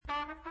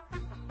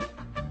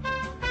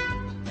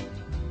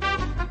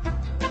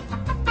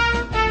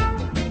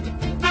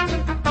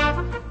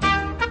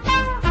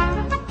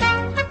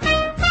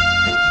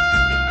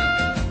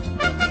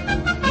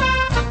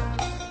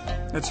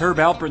Herb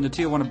Alpert in the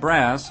Tijuana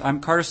Brass. I'm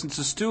Carson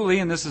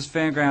Sestouli, and this is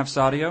Fangraphs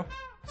Audio.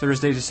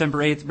 Thursday, December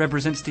 8th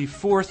represents the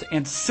fourth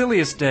and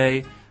silliest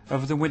day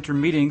of the winter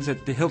meetings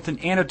at the Hilton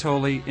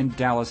Anatoly in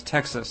Dallas,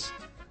 Texas.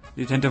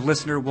 The attentive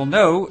listener will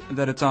know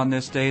that it's on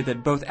this day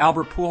that both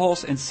Albert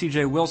Pujols and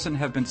C.J. Wilson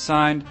have been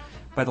signed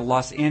by the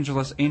Los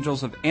Angeles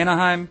Angels of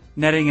Anaheim,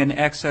 netting in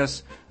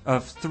excess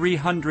of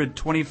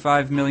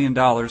 $325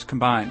 million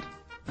combined.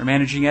 Our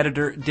managing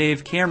editor,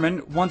 Dave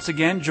Cameron, once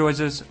again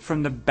joins us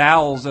from the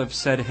bowels of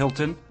said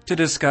Hilton to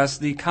discuss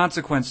the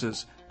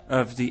consequences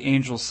of the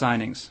Angels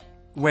signings.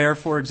 Where,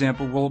 for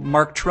example, will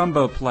Mark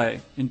Trumbo play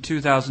in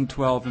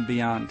 2012 and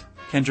beyond?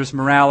 Kendrys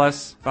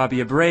Morales, Bobby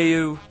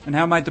Abreu, and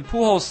how might the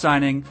Pujols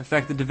signing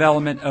affect the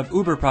development of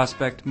Uber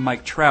prospect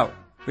Mike Trout?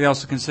 We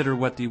also consider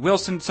what the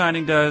Wilson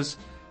signing does,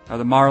 how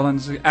the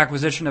Marlins'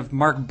 acquisition of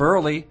Mark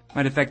Buehrle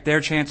might affect their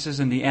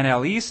chances in the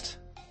NL East,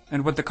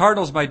 and what the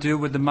Cardinals might do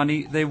with the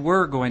money they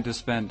were going to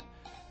spend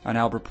on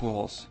Albert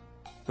Pujols.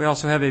 We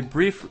also have a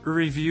brief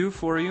review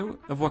for you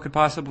of what could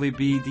possibly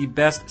be the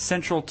best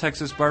Central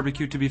Texas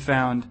barbecue to be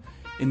found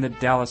in the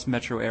Dallas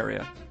metro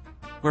area.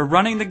 We're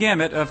running the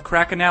gamut of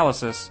crack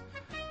analysis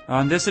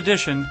on this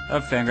edition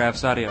of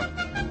Fangraphs Audio.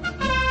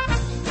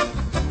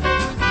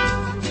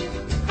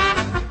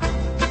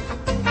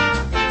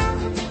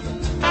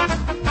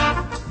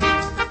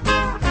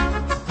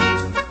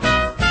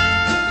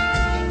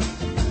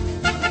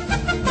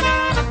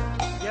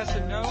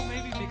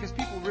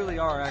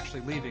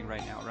 Leaving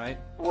right now, right?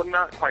 Well,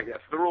 not quite yet.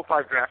 So the Rule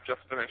 5 draft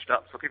just finished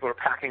up, so people are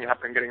packing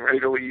up and getting ready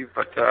to leave,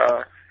 but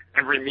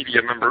every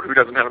media member who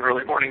doesn't have an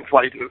early morning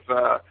flight is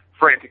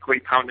frantically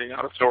pounding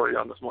out a story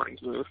on this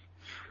morning's news.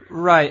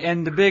 Right,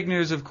 and the big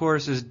news, of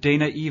course, is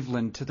Dana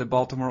Eveland to the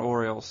Baltimore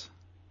Orioles.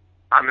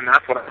 I mean,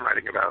 that's what I'm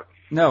writing about.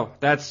 No,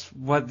 that's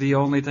what the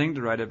only thing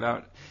to write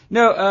about.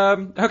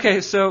 No,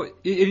 okay, so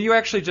you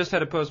actually just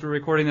had a post. We're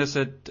recording this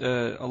at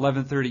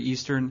 11:30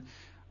 Eastern.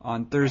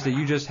 On Thursday,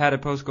 you just had a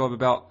post go up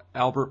about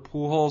Albert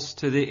Pujols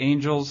to the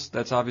Angels.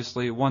 That's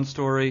obviously one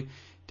story.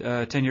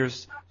 10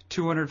 years,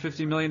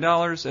 $250 million.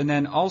 And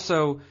then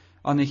also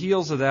on the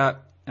heels of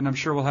that, and I'm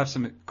sure we'll have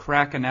some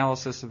crack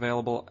analysis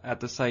available at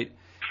the site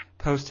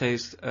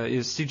post-haste,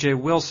 is C.J.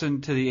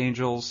 Wilson to the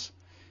Angels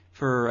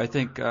for, I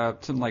think,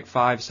 something like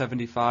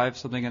 $575,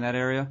 something in that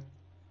area.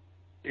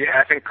 Yeah,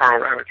 I think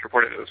Carl Ravitch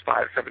reported it was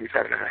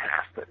 $577.5,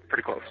 but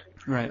pretty close.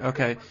 Right,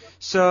 okay.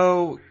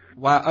 So...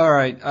 Wow. All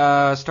right.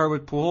 Start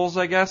with Pujols,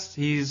 I guess.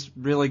 He's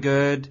really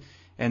good,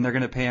 and they're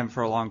going to pay him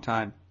for a long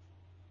time.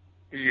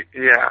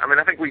 Yeah. I mean,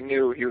 I think we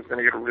knew he was going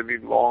to get a really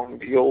long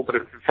deal, but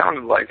it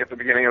sounded like at the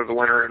beginning of the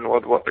winter and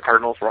what the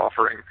Cardinals were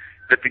offering,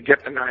 that to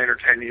get the 9 or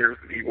 10 years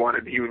that he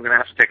wanted, he was going to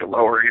have to take a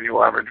lower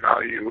annual average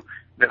value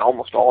than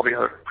almost all the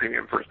other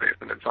premium first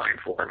basemen had signed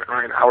for him. And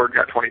Ryan Howard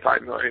got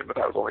 $25 million, but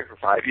that was only for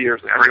 5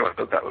 years, and everyone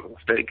thought that was a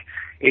mistake.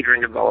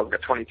 Adrian Gonzalez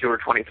got 22 or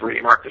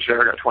 23. Mark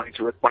Teixeira got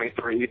 22 or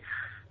 23.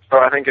 So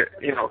I think,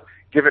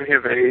 given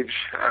his age,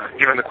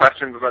 given the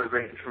questions about his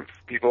age from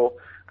people,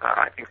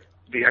 I think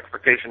the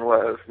expectation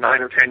was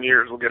 9 or 10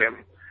 years will get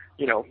him,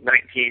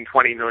 19,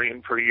 20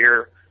 million per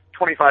year.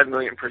 25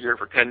 million per year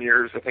for 10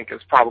 years, I think,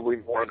 is probably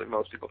more than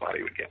most people thought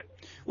he would get.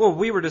 Well,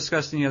 we were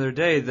discussing the other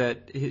day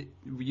that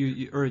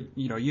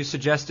you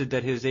suggested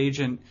that his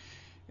agent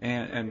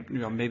and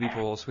maybe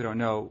Pujols, we don't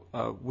know,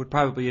 would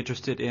probably be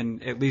interested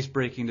in at least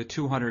breaking the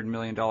 $200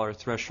 million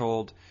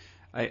threshold,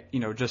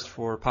 just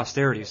for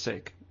posterity's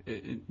sake.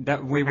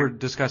 That we were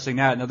discussing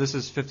that. Now this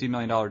is $50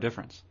 million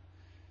difference.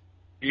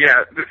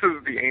 Yeah, this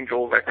is the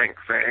Angels, I think,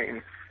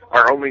 saying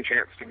our only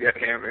chance to get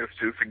him is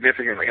to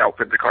significantly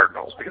outbid the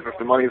Cardinals, because if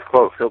the money's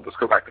close, he'll just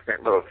go back to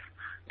St. Louis.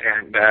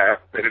 And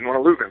they didn't want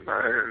to lose him.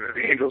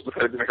 The Angels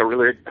decided to make a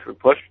really aggressive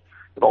push.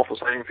 With also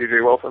signing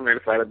C.J. Wilson, they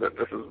decided that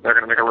they're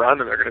going to make a run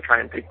and they're going to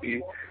try and take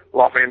the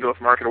Los Angeles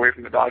market away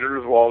from the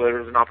Dodgers while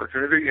there's an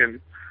opportunity.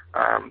 And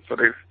so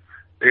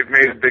they've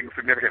made a big,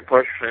 significant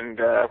push, and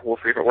we'll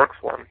see if it works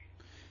for them.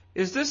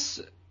 Is this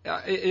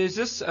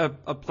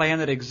a plan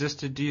that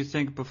existed, do you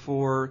think,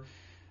 before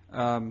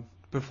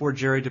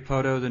Jerry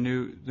Dipoto, the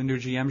new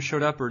GM,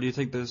 showed up, or do you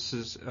think this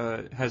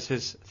has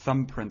his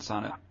thumbprints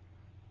on it?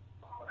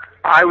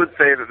 I would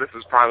say that this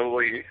is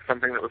probably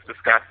something that was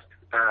discussed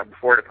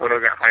before Dipoto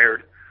got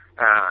hired.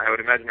 I would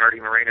imagine Artie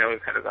Moreno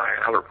has had his eye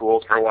on Albert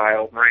Pujols for a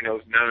while.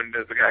 Moreno's known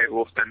as the guy who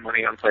will spend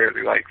money on players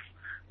he likes.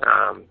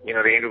 The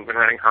Angels have been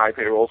running high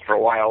payrolls for a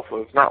while, so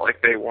it's not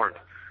like they weren't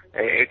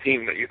a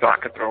team that you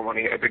thought could throw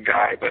money at a big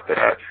guy. But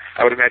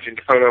I would imagine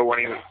Dipoto, when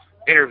he was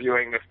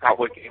interviewing, this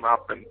probably came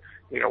up, and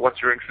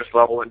what's your interest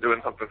level in doing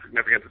something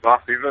significant this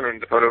offseason?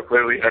 And Dipoto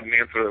clearly had an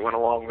answer that went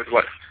along with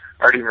what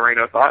Artie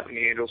Moreno thought, and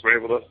the Angels were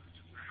able to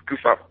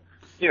scoop up,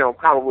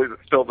 probably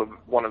still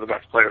one of the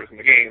best players in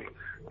the game.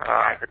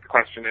 I think the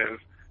question is,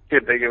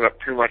 did they give up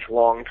too much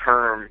long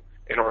term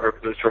in order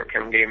for the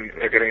short-term game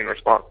they're getting in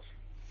response?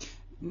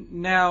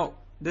 Now,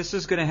 this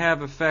is going to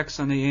have effects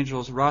on the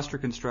Angels' roster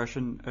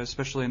construction,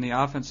 especially in the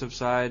offensive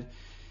side,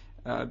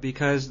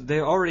 because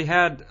they already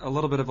had a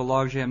little bit of a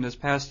logjam this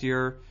past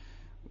year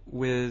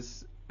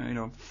with,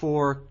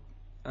 four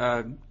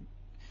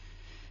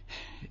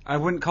I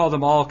wouldn't call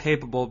them all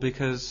capable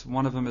because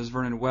one of them is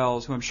Vernon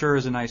Wells, who I'm sure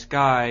is a nice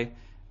guy,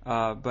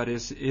 but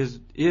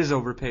is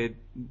overpaid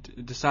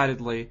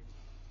decidedly.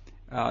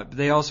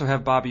 They also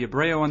have Bobby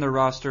Abreu on their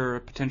roster,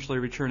 potentially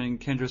returning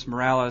Kendrys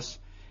Morales,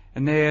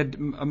 and they had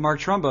Mark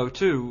Trumbo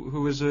too,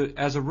 who was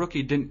as a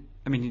rookie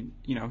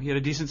he had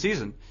a decent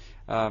season.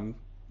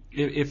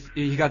 If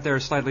he got there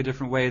a slightly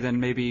different way than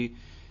maybe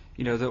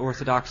the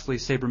orthodoxly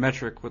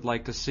sabermetric would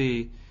like to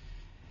see.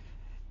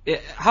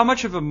 How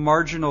much of a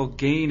marginal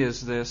gain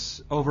is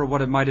this over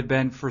what it might have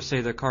been for,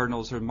 say, the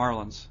Cardinals or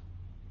Marlins?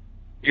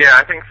 Yeah,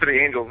 I think for the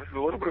Angels, this is a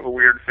little bit of a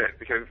weird fit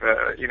because,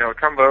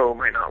 Trumbo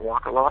might not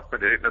walk a lot, but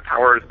the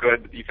power is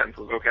good, the defense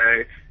was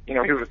okay. He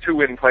was a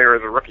 2-win player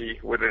as a rookie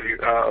with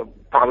a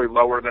probably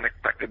lower than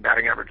expected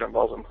batting average on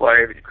balls in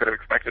play that you could have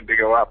expected to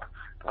go up.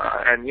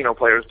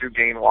 Players do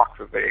gain walks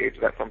as they age.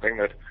 That's something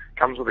that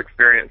comes with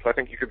experience. I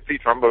think you could see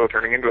Trumbo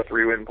turning into a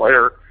 3-win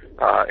player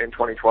in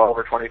 2012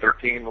 or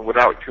 2013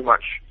 without too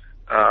much,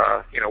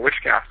 wish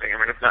casting. I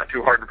mean, it's not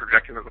too hard to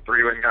project him as a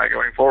 3-win guy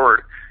going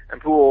forward.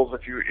 And Pujols,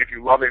 if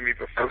you love him, he's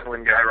a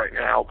 7-win guy right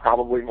now,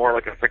 probably more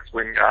like a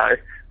 6-win guy,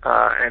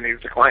 and he's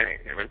declining.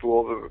 I mean,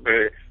 Pujols is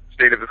the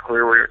state of his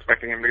career where you're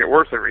expecting him to get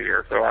worse every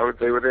year. So I would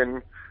say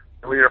within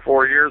 3 or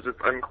 4 years, it's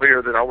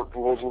unclear that Albert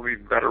Pujols will be a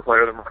better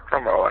player than Mark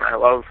Trumbo. And I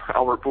love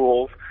Albert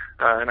Pujols,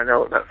 and I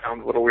know that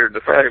sounds a little weird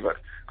to say, but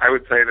I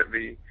would say that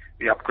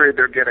the upgrade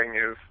they're getting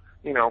is,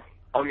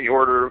 on the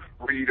order of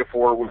 3 to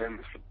 4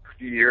 wins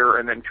a year,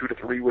 and then 2 to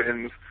 3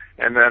 wins,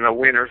 and then a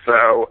win or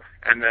so,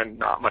 and then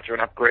not much of an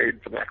upgrade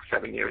for the next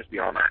 7 years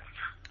beyond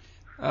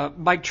that.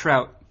 Mike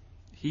Trout,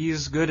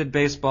 he's good at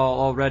baseball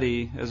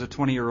already as a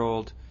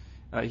 20-year-old.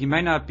 He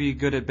might not be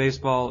good at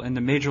baseball in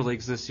the major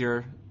leagues this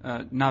year,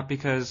 not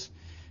because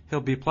he'll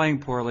be playing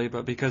poorly,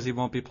 but because he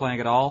won't be playing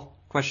at all?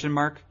 Question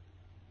mark?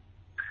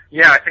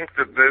 Yeah, I think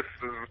that this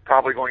is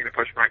probably going to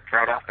push Mike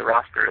Trout off the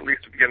roster, at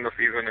least to begin the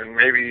season, and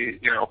maybe,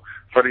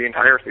 for the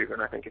entire season.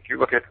 I think if you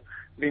look at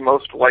the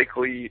most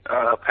likely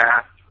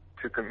path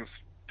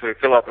to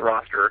fill out the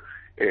roster,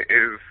 it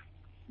is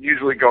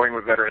usually going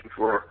with veterans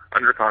who are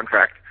under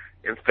contract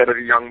instead of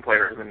young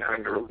players and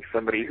having to release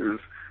somebody who's,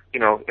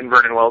 in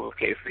Vernon Wells'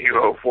 case, you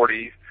owe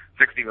 $40,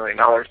 $60 million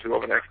to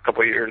over the next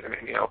couple of years. I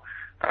mean,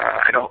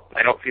 I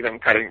don't see them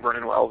cutting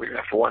Vernon Wells even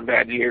after one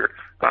bad year.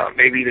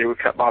 Maybe they would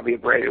cut Bobby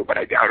Abreu, but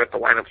I doubt it. The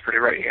lineup's pretty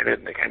right-handed,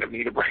 and they kind of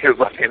need Abreu's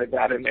left-handed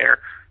bat in there.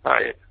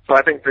 So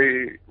I think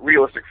the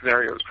realistic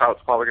scenario is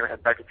Trout's probably going to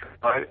head back to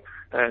AAA,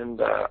 and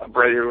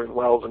Abreu and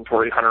Wells and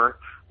Torrey Hunter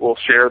will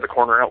share the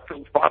corner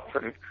outfield spots.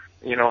 And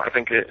I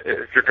think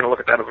if you're going to look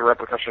at that as a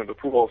replication of the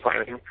Pujols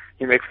signing,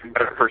 he makes them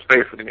better at first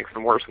base, but he makes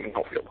them worse in the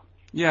outfield.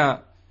 Yeah,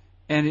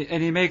 and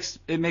it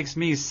makes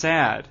me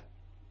sad.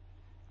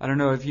 I don't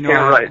know if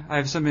right. I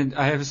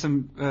have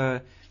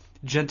some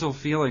gentle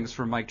feelings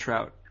for Mike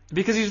Trout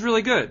because he's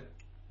really good.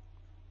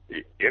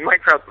 And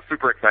Mike Trout's a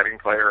super exciting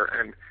player,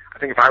 and I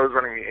think if I was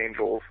running the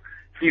Angels,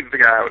 he's the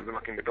guy I was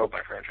looking to build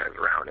my franchise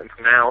around. And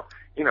so now,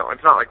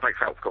 it's not like Mike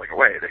Trout's going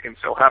away. They can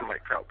still have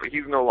Mike Trout, but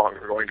he's no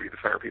longer going to be the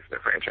centerpiece of their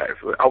franchise.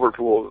 So Albert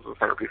Pujols is the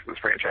centerpiece of this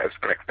franchise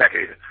for the next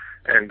decade.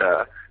 And,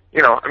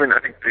 I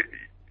think that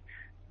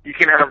you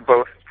can have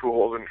both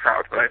Pujols and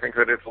Trout, but I think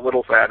that it's a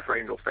little sad for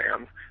Angels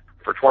fans.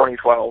 For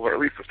 2012, or at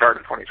least the start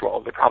of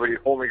 2012, they're probably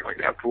only going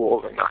to have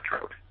Pujols and not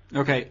Trout.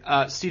 Okay,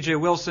 C.J.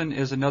 Wilson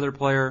is another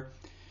player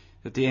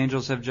that the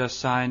Angels have just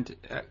signed.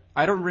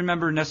 I don't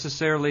remember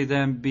necessarily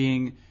them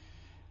being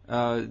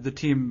the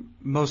team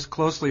most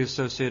closely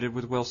associated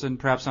with Wilson.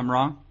 Perhaps I'm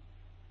wrong?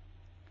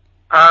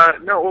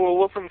 No, well,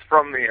 Wilson's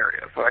from the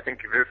area, so I think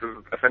this is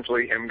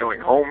essentially him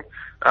going home.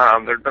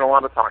 There's been a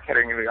lot of talk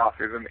heading into the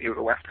offseason that he was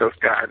a West Coast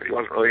guy, that he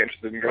wasn't really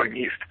interested in going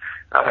east.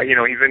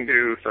 He's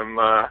into some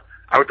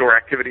outdoor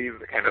activities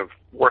that kind of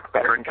work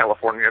better in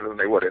California than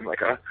they would in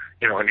like a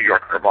New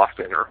York or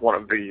Boston or one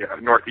of the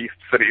northeast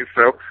cities.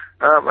 So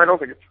I don't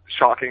think it's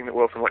shocking that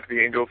Wilson went to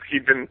the Angels.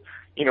 He'd been,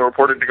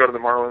 reported to go to the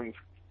Marlins.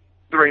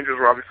 The Rangers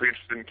were obviously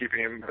interested in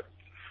keeping him, but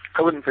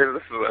I wouldn't say that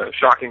this is a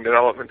shocking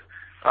development.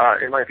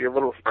 It might be a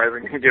little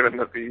surprising given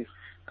that the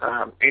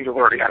Angels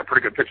already had a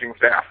pretty good pitching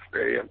staff.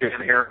 They have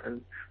Dan Hare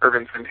and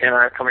Irvin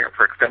Santana coming up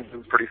for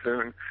extensions pretty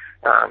soon.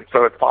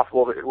 So it's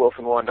possible that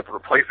Wilson will end up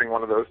replacing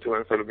one of those two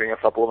instead of being a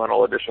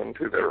supplemental addition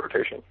to their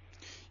rotation.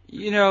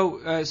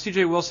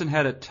 C.J. Wilson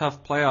had a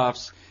tough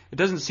playoffs. It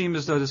doesn't seem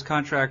as though this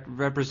contract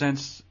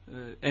represents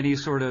any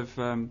sort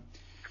of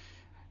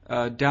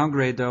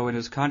downgrade, though, in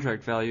his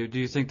contract value. Do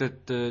you think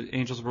that the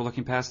Angels were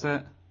looking past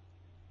that?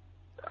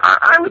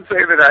 I would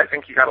say that I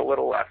think he got a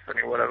little less than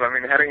he would have. I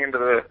mean, heading into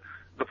the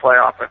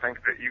playoffs, I think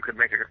that you could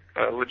make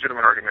a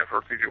legitimate argument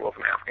for C.J.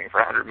 Wilson asking for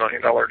a $100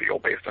 million deal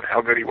based on how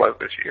good he was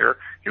this year.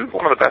 He was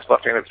one of the best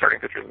left-handed starting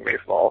pitchers in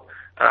baseball.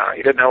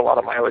 He didn't have a lot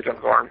of mileage on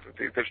his arm since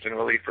he pitched in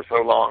relief for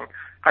so long.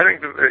 I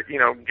think that,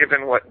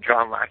 given what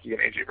John Lackey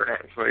and A.J.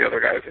 Burnett and some of the other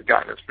guys had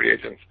gotten as free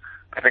agents,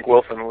 I think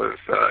Wilson was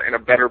in a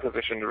better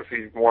position to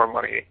receive more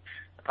money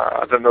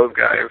than those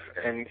guys.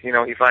 And, he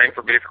signed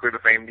for basically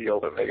the same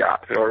deal that they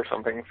got, or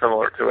something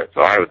similar to it.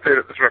 So I would say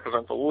that this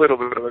represents a little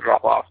bit of a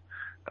drop-off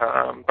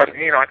But,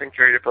 I think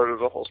Jerry Dipoto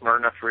is also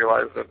smart enough to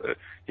realize that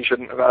he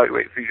shouldn't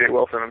evaluate C.J.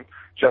 Wilson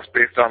just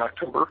based on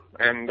October.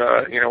 And,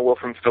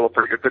 Wilson's still a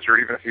pretty good pitcher,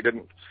 even if he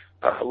didn't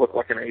look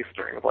like an ace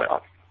during the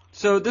playoffs.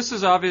 So this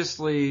is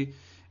obviously,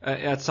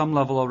 at some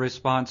level, a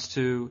response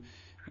to,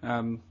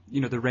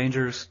 the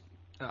Rangers'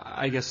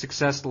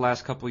 success the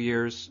last couple of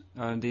years.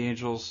 The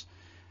Angels,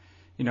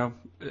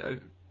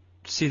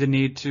 see the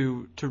need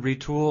to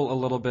retool a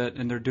little bit,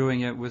 and they're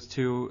doing it with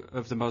two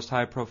of the most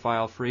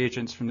high-profile free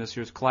agents from this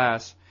year's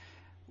class.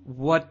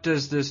 What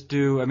does this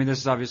do? I mean, this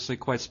is obviously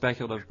quite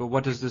speculative, but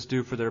what does this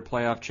do for their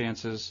playoff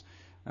chances,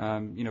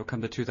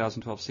 come the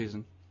 2012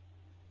 season?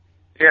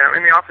 Yeah, I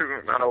mean, the offseason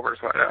is not over,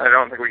 so I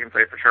don't think we can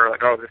say for sure,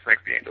 this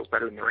makes the Angels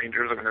better than the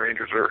Rangers. I mean, the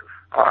Rangers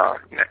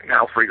are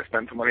now free to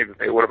spend some money that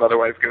they would have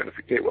otherwise given to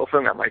C.J.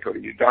 Wilson. That might go to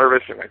Yu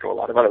Darvish. It might go a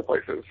lot of other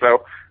places.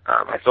 So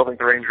I still think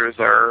the Rangers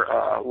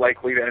are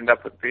likely to end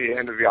up at the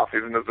end of the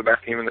offseason as the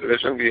best team in the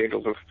division. The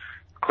Angels have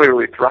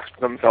clearly thrust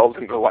themselves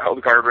into the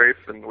wild card race,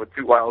 and with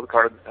two wild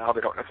cards now, they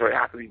don't necessarily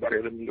have to be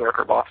better than New York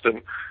or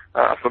Boston.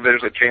 So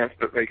there's a chance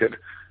that they could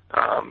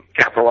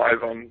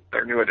capitalize on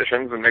their new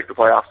additions and make the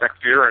playoffs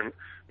next year and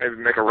maybe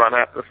make a run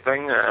at this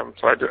thing.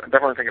 So I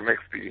definitely think it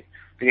makes the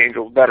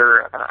Angels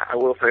better. I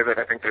will say that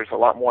I think there's a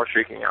lot more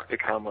shaking out to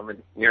come. I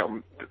mean,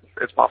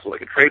 it's possible they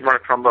could trade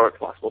Mark Trumbo. It's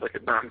possible they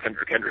could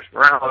non-tender Kendrys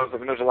Morales. I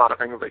mean, there's a lot of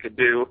things they could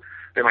do.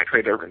 They might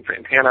trade Irvin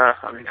Santana.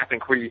 I mean, I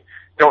think we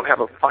don't have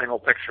a final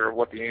picture of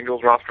what the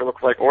Angels roster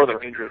looks like or the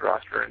Rangers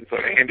roster, and so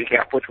to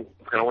handicap which one's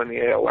going to win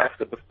the AL West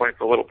at this point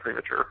is a little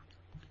premature.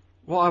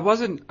 Well, I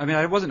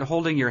wasn't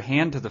holding your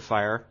hand to the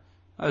fire.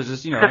 I was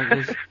just,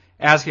 just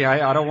asking.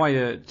 I don't want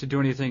you to do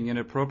anything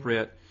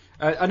inappropriate.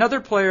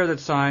 Another player that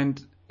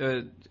signed,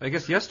 I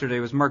guess yesterday,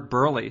 was Mark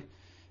Buehrle,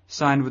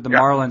 signed with the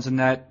Marlins, and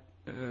that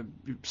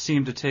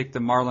seemed to take the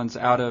Marlins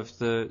out of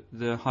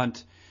the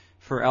hunt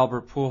for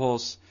Albert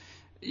Pujols.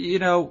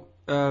 Buehrle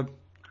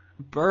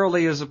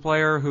is a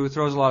player who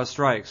throws a lot of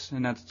strikes,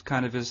 and that's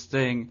kind of his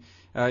thing.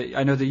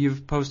 I know that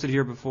you've posted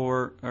here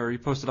before, or you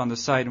posted on the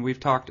site, and we've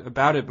talked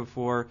about it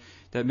before,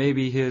 that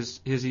maybe his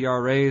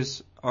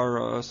ERAs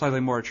are slightly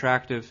more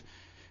attractive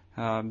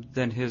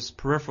than his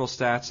peripheral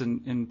stats,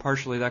 and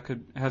partially that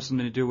could have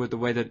something to do with the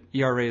way that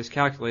ERA is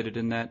calculated,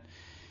 in that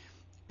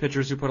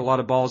pitchers who put a lot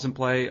of balls in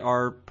play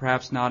are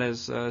perhaps not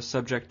as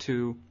subject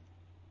to,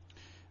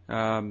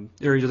 or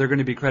they're going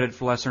to be credited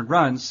for less earned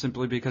runs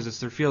simply because it's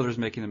their fielders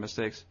making the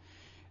mistakes.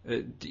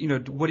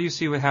 What do you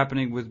see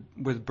happening with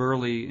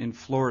Buehrle in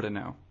Florida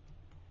now?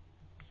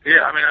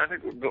 Yeah, I mean, I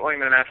think going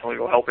to the National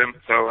League will help him.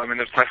 So, I mean,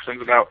 there's questions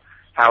about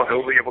how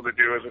he'll be able to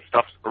do as his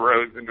stuff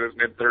grows into his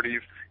mid-30s.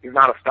 He's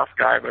not a stuff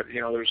guy, but,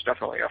 there's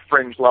definitely a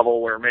fringe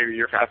level where maybe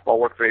your fastball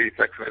works at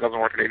 86 and it doesn't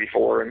work at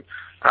 84. And,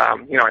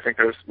 I think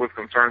there's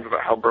concerns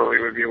about how Buehrle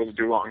would be able to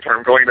do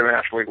long-term. Going to the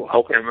National League will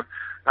help him.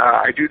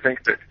 I do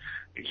think that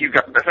he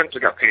essentially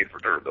got paid for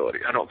durability.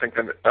 I don't think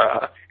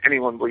that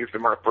anyone believes that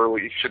Mark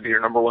Buehrle should be your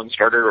number one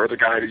starter or the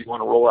guy that you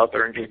want to roll out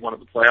there in game one of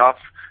the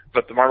playoffs.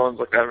 But the Marlins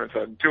looked at him and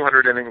said,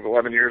 200 innings,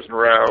 11 years in a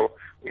row.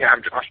 We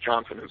have Josh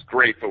Johnson, who's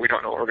great, but we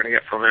don't know what we're going to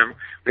get from him.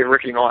 We have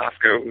Ricky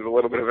Nolasco, who's a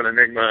little bit of an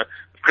enigma.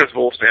 Chris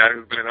Volstad,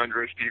 who's been an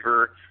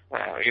underachiever.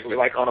 We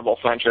like Anibal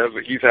Sanchez,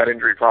 but he's had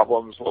injury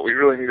problems. What we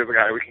really need is a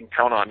guy we can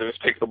count on to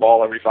just take the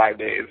ball every 5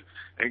 days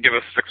and give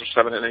us 6 or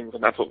 7 innings,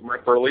 and that's what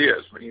Mark Buehrle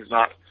is. I mean, he's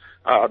not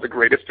the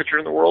greatest pitcher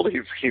in the world.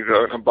 He's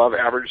an above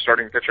average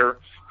starting pitcher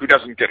who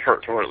doesn't get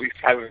hurt, or at least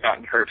hasn't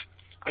gotten hurt.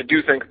 I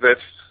do think that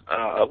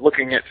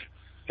looking at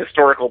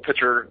historical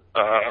pitcher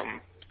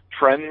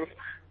trends,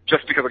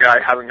 just because a guy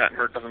hasn't gotten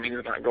hurt doesn't mean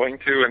he's not going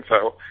to. And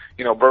so,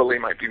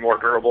 Buehrle might be more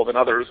durable than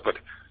others, but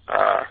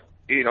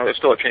there's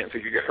still a chance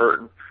he could get hurt.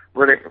 And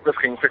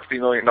risking $60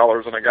 million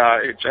on a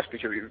guy just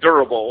because he's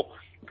durable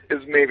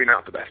is maybe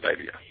not the best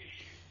idea.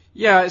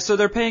 Yeah, so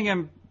they're paying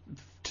him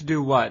to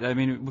do what? I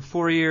mean,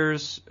 4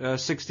 years,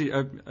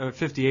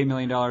 $58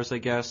 million, I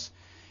guess.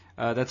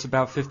 That's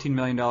about $15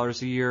 million a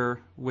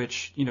year,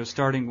 which,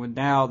 starting with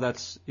now,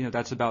 that's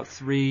about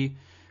 3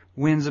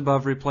 wins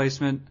above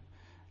replacement,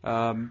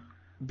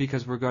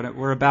 because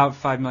we're about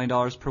 $5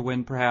 million per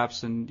win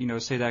perhaps,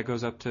 and, say that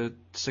goes up to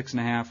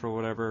 6.5 or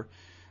whatever,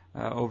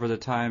 over the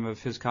time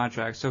of his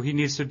contract. So he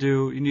needs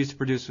to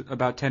produce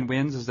about 10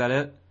 wins. Is that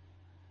it?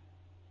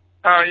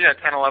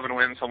 10, 11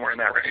 wins, somewhere in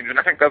that range. And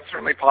I think that's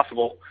certainly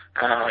possible.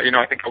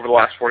 I think over the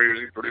last 4 years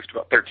he's produced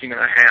about 13.5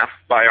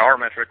 by our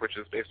metric, which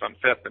is based on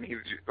FIP, and he's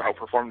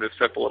outperformed his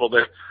FIP a little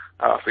bit.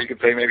 So you could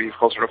say maybe he's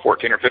closer to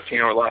 14 or 15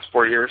 over the last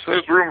 4 years. So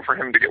there's room for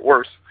him to get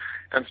worse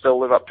and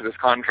still live up to this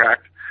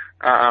contract.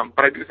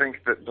 But I do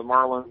think that the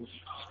Marlins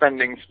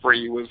spending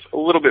spree was a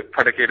little bit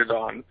predicated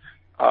on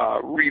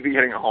really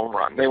hitting a home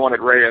run. They wanted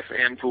Reyes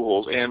and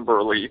Pujols and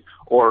Buehrle,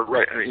 or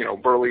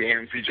Buehrle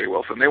and C.J.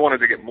 Wilson. They wanted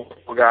to get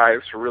multiple guys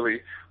to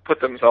really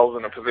put themselves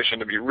in a position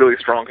to be really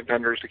strong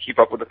contenders to keep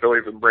up with the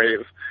Phillies and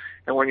Braves.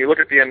 And when you look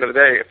at the end of the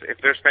day, if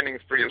their spending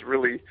spree is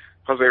really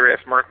Jose Reyes,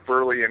 Mark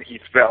Buehrle, and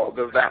Heath Bell,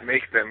 does that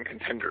make them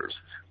contenders?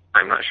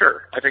 I'm not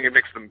sure. I think it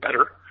makes them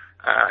better.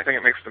 I think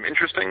it makes them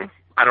interesting.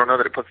 I don't know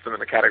that it puts them in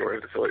the category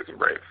of the Phillies and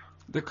Braves.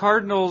 The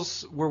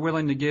Cardinals were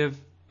willing to give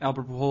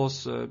Albert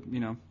Pujols,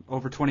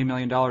 over $20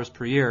 million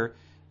per year.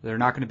 They're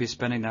not going to be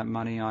spending that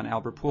money on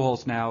Albert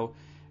Pujols now.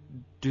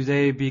 Do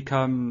they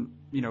become,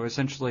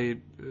 essentially,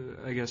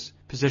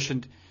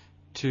 positioned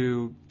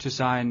to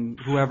sign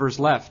whoever's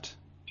left?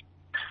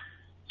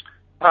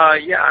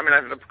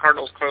 The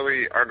Cardinals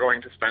clearly are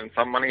going to spend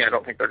some money. I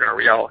don't think they're going to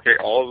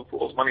reallocate all of the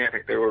Pujols' money. I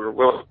think they were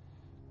willing.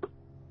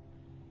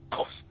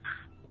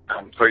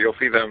 So you'll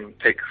see them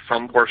take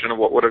some portion of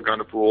what would have gone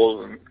to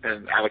Pujols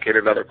and allocate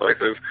it to other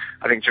places.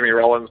 I think Jimmy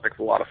Rollins makes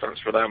a lot of sense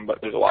for them,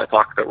 but there's a lot of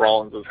talk that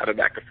Rollins is headed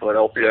back to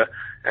Philadelphia,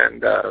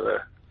 and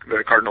the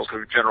Cardinals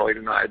have generally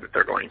denied that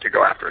they're going to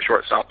go after a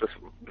shortstop this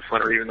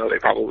winter, even though they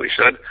probably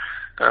should.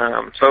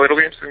 So it'll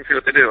be interesting to see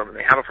what they do. I mean,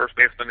 they have a first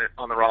baseman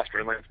on the roster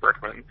in Lance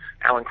Berkman.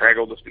 Alan Craig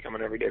will just become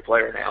an everyday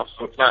player now,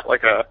 so it's not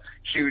like a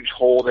huge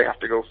hole they have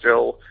to go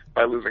fill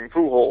by losing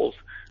Pujols.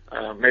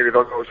 Maybe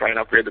they'll go try and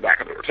upgrade the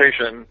back of the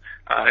rotation.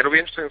 It'll be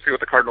interesting to see what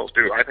the Cardinals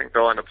do. I think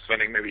they'll end up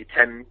spending maybe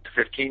 10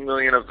 to 15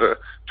 million of the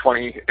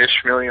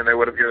 20-ish million they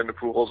would have given to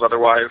Pujols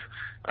otherwise.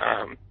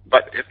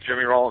 But if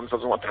Jimmy Rollins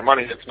doesn't want their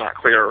money, it's not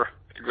clear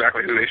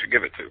exactly who they should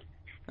give it to.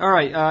 All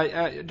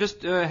right.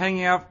 Just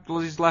hanging out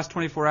these last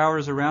 24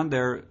 hours around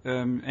there,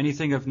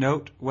 anything of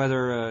note,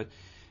 whether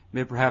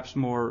maybe perhaps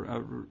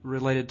more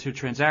related to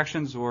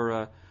transactions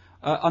or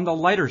on the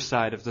lighter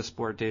side of the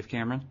sport, Dave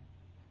Cameron?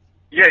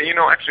 Yeah,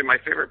 actually my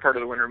favorite part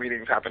of the winter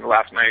meetings happened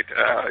last night.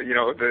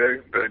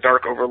 The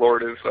Dark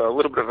Overlord is a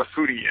little bit of a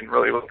foodie and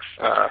really looks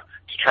to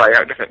try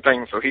out different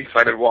things. So he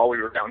decided while we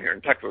were down here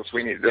in Texas,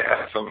 we needed to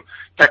have some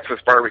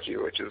Texas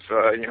barbecue, which is,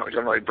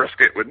 generally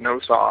brisket with no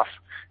sauce.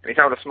 And he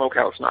found a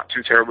smokehouse not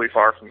too terribly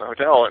far from the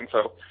hotel. And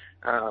so,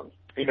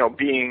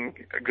 being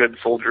good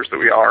soldiers that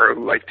we are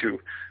who like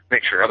to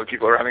make sure other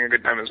people are having a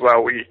good time as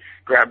well, we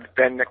grabbed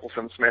Ben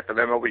Nicholson Smith of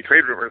MLB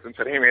Trade Rumors and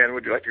said, "Hey man,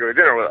 would you like to go to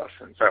dinner with us?"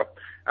 And so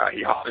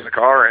he hopped in the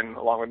car, and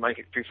along with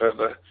Mike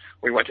Tusa,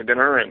 we went to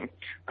dinner and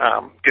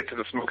get to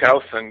the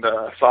smokehouse and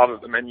saw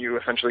that the menu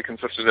essentially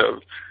consisted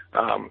of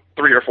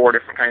 3 or 4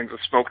 different kinds of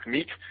smoked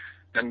meat,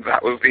 and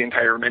that was the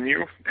entire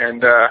menu.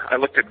 And I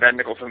looked at Ben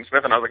Nicholson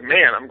Smith and I was like,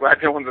 "Man, I'm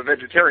glad no one's a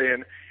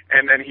vegetarian."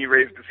 And then he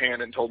raised his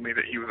hand and told me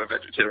that he was a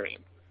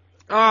vegetarian.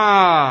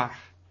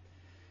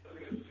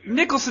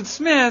 Nicholson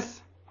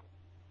Smith?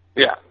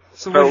 Yeah.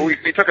 So we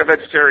took a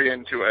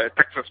vegetarian to a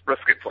Texas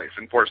brisket place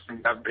and forced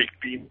him to have baked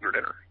beans for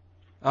dinner.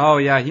 Oh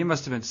yeah, he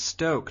must have been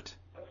stoked.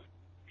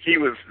 He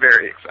was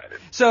very excited.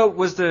 So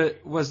was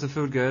the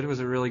food good?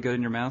 Was it really good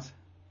in your mouth?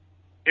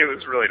 It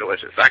was really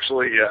delicious.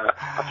 Actually,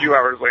 a few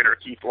hours later,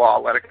 Keith Law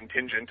led a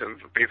contingent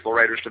of baseball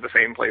writers to the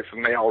same place,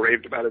 and they all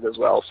raved about it as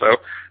well. So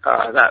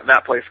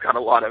that place got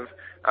a lot of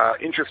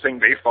interesting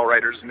baseball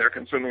writers, and they're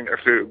consuming their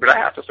food. But I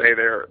have to say,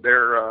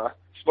 their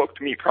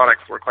smoked meat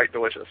products were quite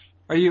delicious.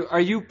 Are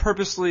you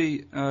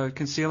purposely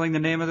concealing the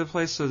name of the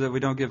place so that we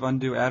don't give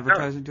undue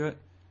advertising to it?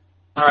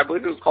 I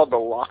believe it was called the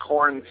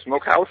Lockhorn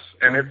Smokehouse,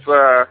 and it's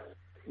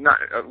not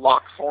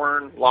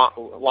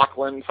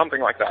Lachlan,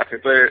 something like that.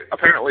 It's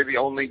apparently the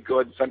only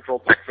good Central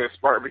Texas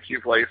barbecue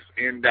place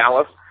in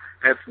Dallas.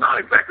 And it's not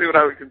exactly what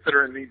I would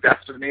consider in the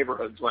best of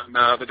neighborhoods. When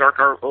the Dark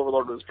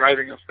Overlord was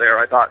driving us there,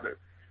 I thought that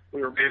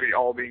we were maybe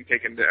all being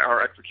taken to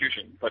our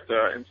execution, but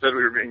instead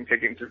we were being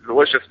taken to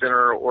delicious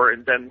dinner, or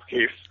in Ben's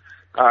case,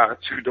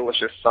 2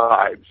 delicious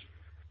sides.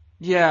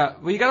 Yeah,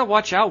 well, you got to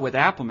watch out with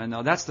Appleman,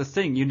 though. That's the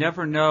thing. You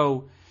never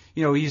know.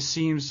 He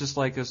seems just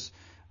like this,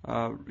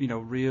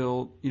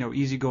 real,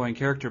 easygoing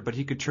character, but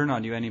he could turn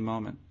on you any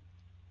moment.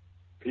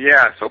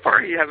 Yeah, so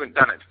far he hasn't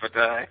done it, but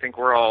I think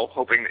we're all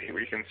hoping that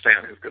we can stay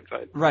on his good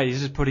side. Right, he's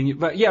just putting you.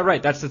 But yeah,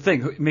 right. That's the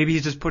thing. Maybe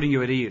he's just putting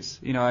you at ease.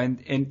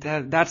 And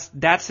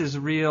that's his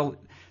real.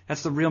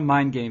 That's the real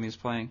mind game he's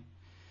playing.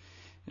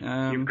 He's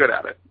good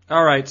at it.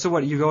 All right. So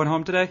what? Are you going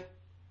home today?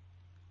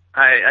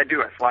 I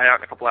do. I fly out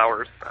in a couple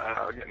hours,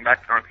 getting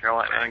back to North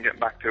Carolina and getting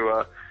back to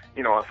a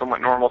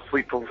somewhat normal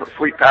sleep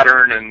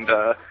pattern. And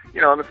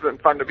this has been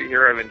fun to be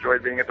here. I've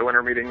enjoyed being at the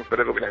winter meetings, but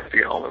it'll be nice to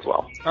get home as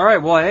well. All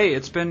right. Well, hey,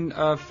 it's been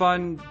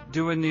fun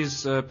doing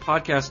these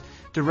podcasts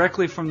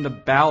directly from the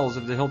bowels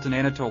of the Hilton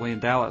Anatoly in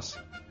Dallas.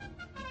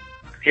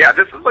 Yeah,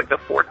 this is like the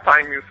 4th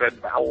time you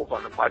said bowels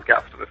on the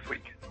podcast this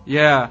week.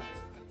 Yeah,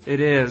 it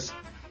is,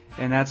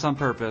 and that's on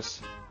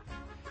purpose.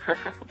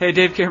 Hey,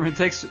 Dave Cameron,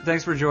 thanks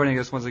for joining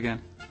us once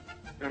again.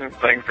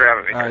 Thanks for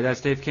having me. All right, that's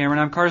Dave Cameron.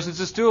 I'm Carson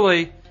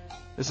Sestouli.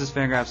 This is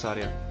Fangraphs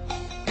Audio.